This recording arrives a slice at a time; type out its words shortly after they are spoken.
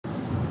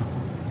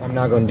I'm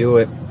not gonna do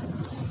it.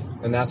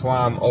 And that's why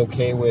I'm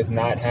okay with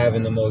not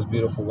having the most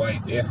beautiful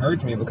wife. It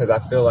hurts me because I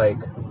feel like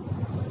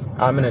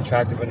I'm an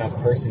attractive enough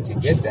person to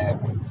get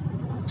that.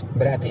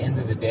 But at the end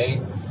of the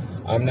day,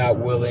 I'm not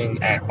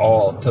willing at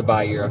all to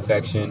buy your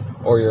affection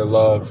or your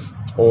love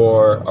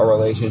or a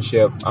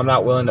relationship. I'm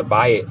not willing to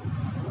buy it.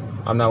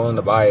 I'm not willing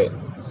to buy it.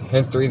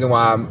 Hence the reason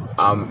why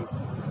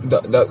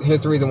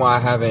hence the reason why I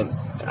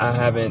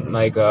haven't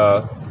like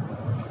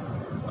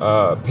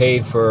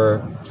paid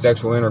for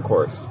sexual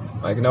intercourse.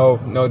 Like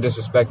no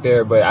disrespect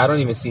there, but I don't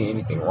even see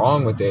anything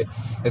wrong with it.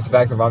 It's the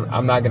fact of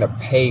I'm not gonna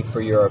pay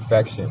for your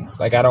affections.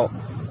 Like I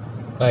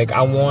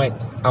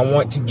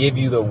want to give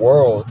you the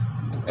world,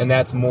 and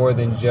that's more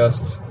than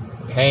just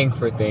paying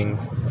for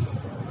things.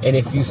 And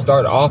if you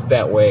start off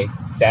that way,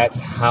 that's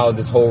how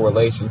this whole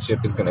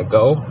relationship is gonna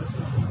go,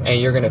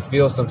 and you're gonna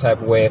feel some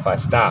type of way if I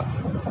stop.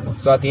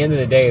 So at the end of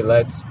the day,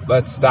 let's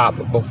stop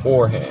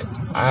beforehand.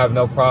 I have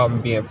no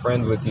problem being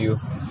friends with you,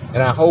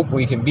 and I hope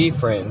we can be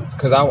friends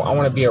because I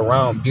want to be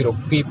around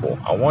beautiful people.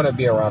 I want to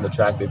be around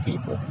attractive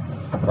people,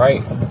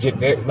 right?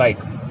 Like,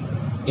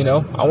 you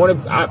know,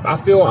 I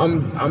feel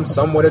I'm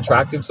somewhat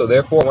attractive, so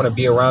therefore I want to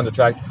be around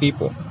attractive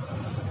people,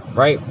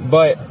 right?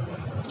 But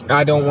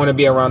I don't want to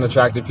be around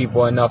attractive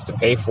people enough to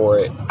pay for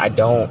it. I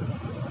don't.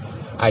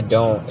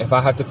 If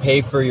I have to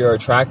pay for your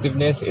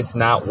attractiveness, it's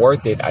not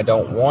worth it. I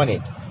don't want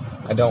it.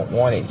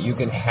 You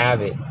can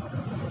have it,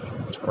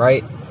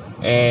 right?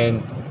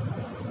 And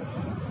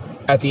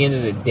at the end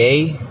of the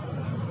day,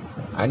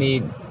 I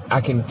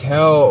can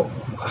tell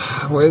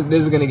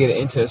this is going to get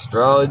into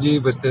astrology,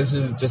 but this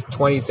is just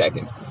 20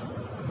 seconds.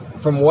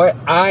 From what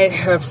I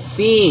have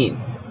seen,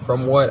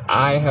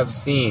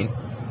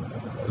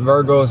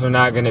 Virgos are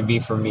not going to be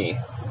for me.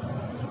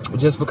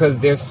 Just because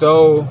they're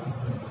so,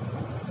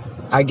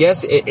 I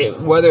guess,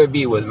 whether it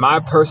be with my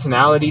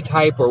personality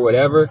type or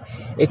whatever,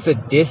 it's a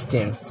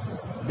distance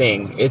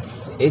thing.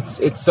 It's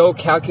so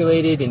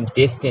calculated and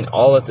distant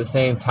all at the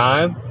same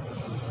time.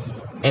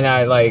 And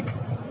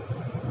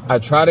I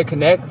try to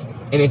connect,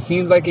 and it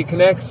seems like it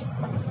connects,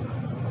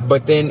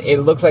 but then it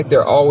looks like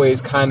they're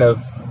always kind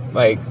of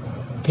like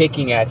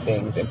picking at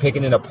things and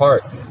picking it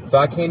apart. So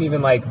I can't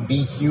even like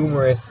be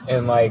humorous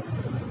and like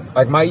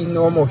my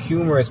normal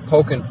humor is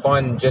poking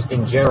fun just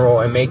in general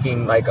and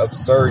making like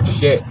absurd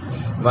shit.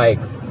 Like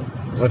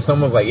if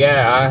someone's like,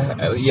 I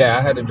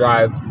had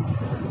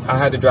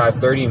to drive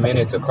 30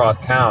 minutes across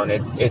town.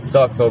 It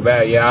sucks so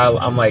bad.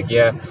 I'm like,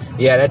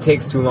 that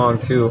takes too long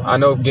too. I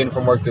know getting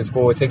from work to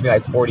school, it takes me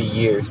like 40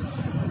 years.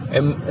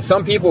 And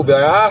some people will be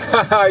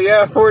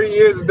like, 40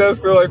 years, it does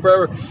feel like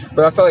forever.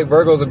 But I feel like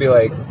Virgos would be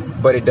like,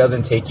 but it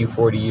doesn't take you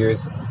 40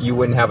 years. You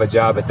wouldn't have a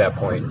job at that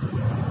point.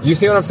 You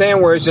see what I'm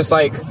saying? Where it's just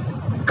like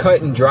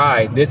cut and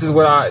dry. This is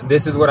what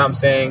I'm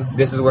saying.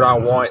 This is what I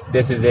want.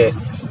 This is it.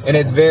 And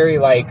it's very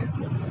like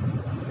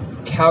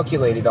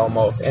calculated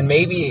almost. And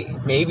maybe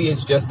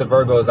it's just the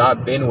Virgos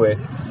I've been with,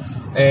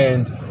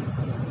 and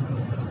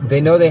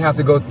they know they have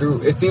to go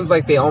through, it seems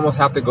like they almost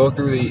have to go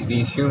through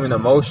these human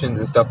emotions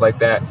and stuff like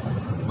that,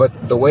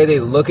 but the way they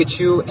look at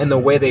you and the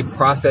way they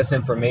process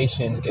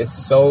information is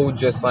so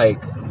just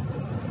like,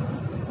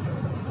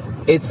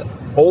 it's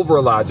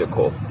over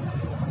logical.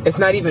 It's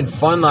not even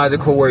fun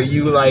logical where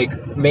you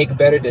like make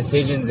better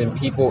decisions and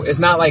people, it's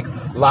not like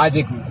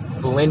logic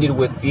blended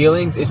with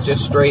feelings. It's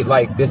just straight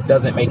like, this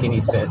doesn't make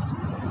any sense.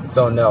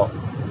 So no,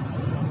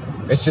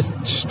 it's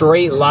just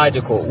straight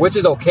logical, which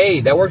is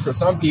okay. That works for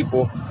some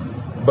people,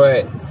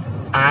 but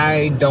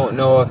I don't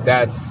know if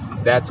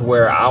that's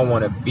where I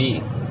want to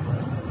be,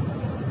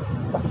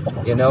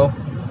 you know?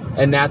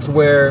 And that's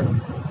where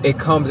it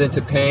comes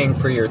into paying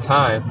for your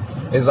time.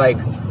 Is like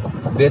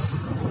this,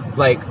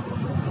 like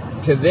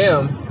to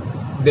them,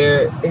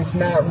 it's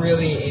not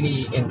really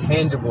any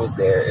intangibles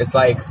there. It's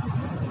like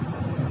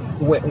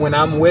when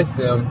I'm with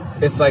them,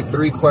 it's like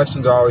 3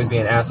 questions are always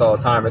being asked all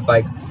the time. It's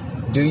like,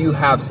 do you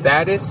have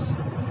status?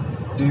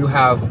 Do you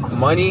have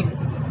money?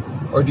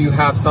 Or do you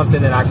have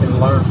something that I can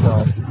learn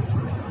from?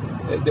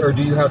 Or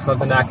do you have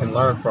something I can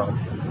learn from?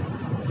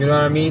 You know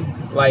what I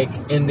mean?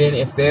 Like, and then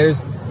if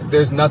there's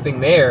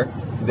nothing there,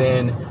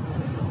 then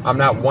I'm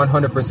not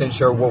 100%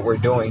 sure what we're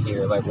doing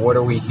here. Like, what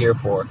are we here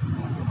for?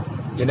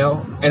 You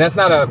know? And that's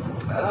not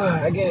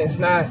it's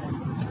not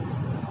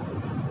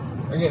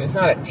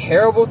a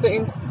terrible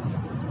thing.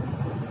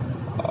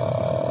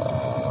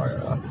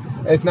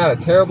 It's not a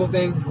terrible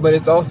thing, but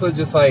it's also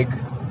just like,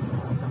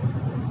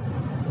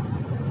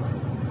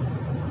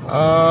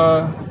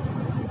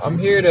 I'm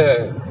here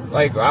to,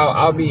 like,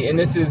 I'll be, and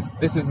this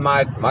is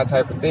my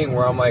type of thing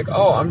where I'm like,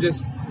 I'm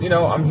just,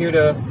 I'm here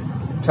to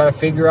try to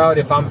figure out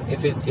if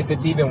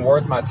it's even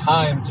worth my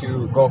time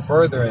to go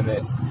further in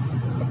this.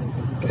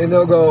 And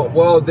they'll go,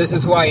 well, this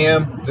is who I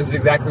am. This is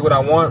exactly what I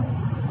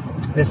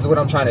want. This is what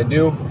I'm trying to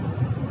do.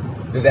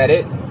 Is that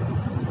it?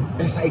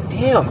 And it's like,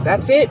 damn,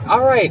 that's it?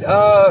 All right.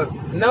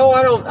 No,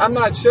 I'm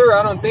not sure.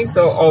 I don't think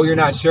so. Oh, you're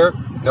not sure?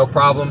 No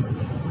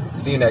problem.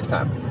 See you next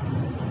time.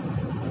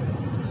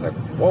 It's like,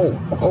 whoa,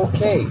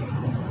 okay.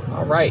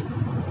 All right.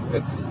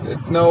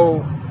 It's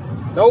no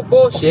No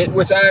bullshit,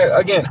 which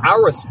I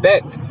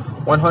respect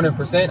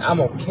 100%.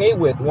 I'm okay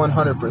with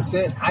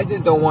 100%. I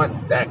just don't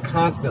want that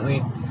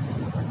constantly.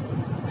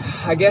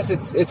 I guess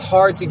it's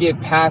hard to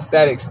get past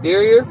that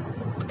exterior,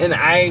 and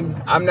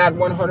I'm not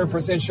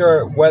 100%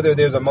 sure whether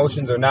there's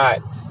emotions or not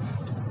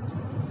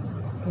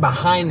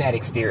behind that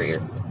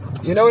exterior.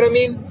 You know what I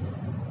mean?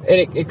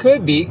 And it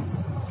could be.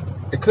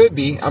 It could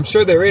be. I'm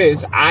sure there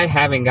is. I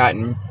haven't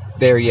gotten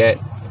there yet.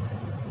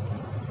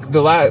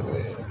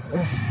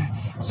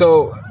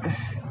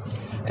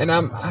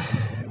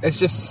 It's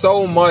just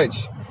so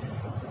much.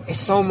 It's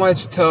so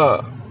much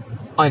to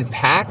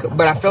unpack,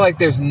 but I feel like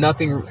there's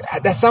nothing.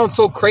 That sounds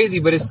so crazy,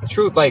 but it's the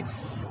truth. Like,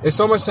 there's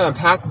so much to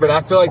unpack, but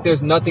I feel like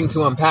there's nothing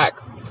to unpack.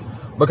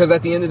 Because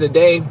at the end of the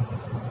day,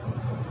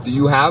 do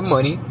you have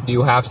money? Do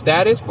you have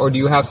status? Or do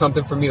you have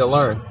something for me to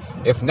learn?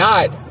 If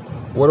not,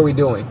 what are we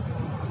doing?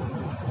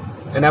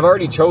 And I've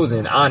already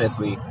chosen,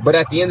 honestly. But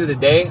at the end of the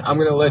day, I'm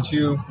gonna let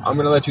you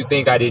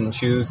think I didn't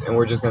choose, and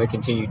we're just gonna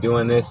continue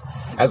doing this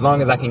as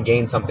long as I can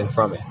gain something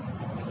from it.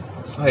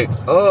 It's like,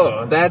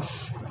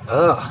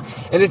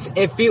 and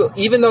it feels,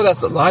 even though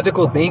that's a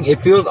logical thing,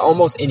 it feels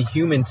almost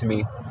inhuman to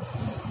me.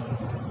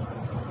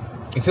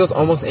 It feels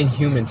almost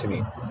inhuman to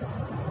me.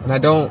 And I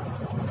don't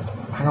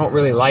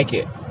really like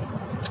it.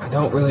 I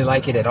don't really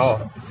like it at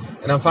all.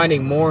 And I'm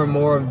finding more and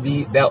more of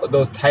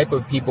those type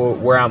of people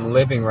where I'm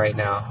living right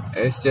now.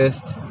 And it's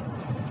just,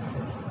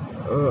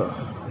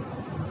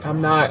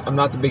 I'm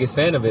not the biggest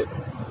fan of it.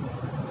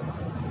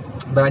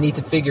 But I need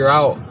to figure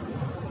out,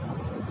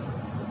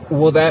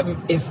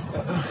 the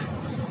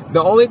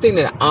only thing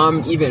that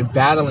I'm even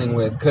battling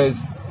with,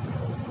 because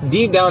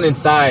deep down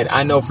inside,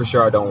 I know for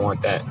sure I don't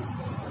want that.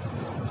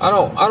 I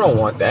don't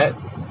want that.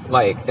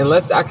 Like,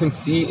 unless I can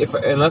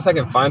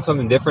find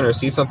something different or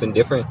see something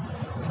different,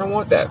 I don't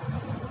want that.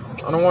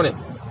 I don't want it.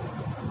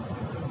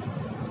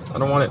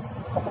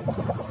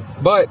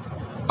 But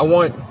I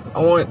want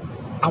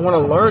to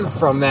learn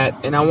from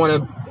that, and I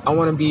want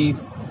to be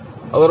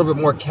a little bit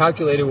more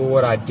calculated with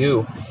what I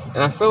do.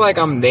 And I feel like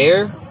I'm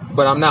there,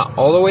 but I'm not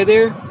all the way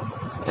there.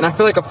 And I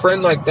feel like a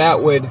friend like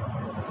that would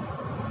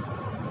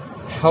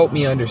help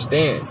me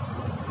understand.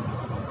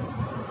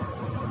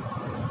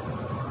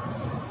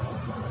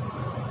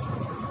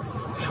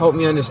 Help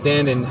me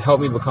understand and help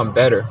me become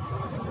better.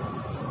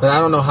 But I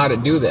don't know how to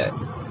do that.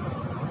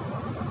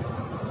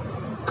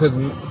 Because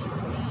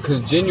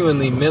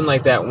genuinely, men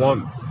like that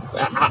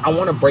I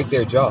want to break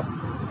their jaw,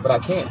 but I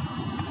can't.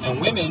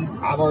 And women,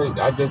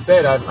 I just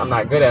said I'm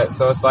not good at.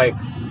 So it's like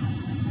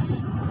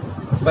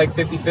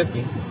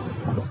 50-50.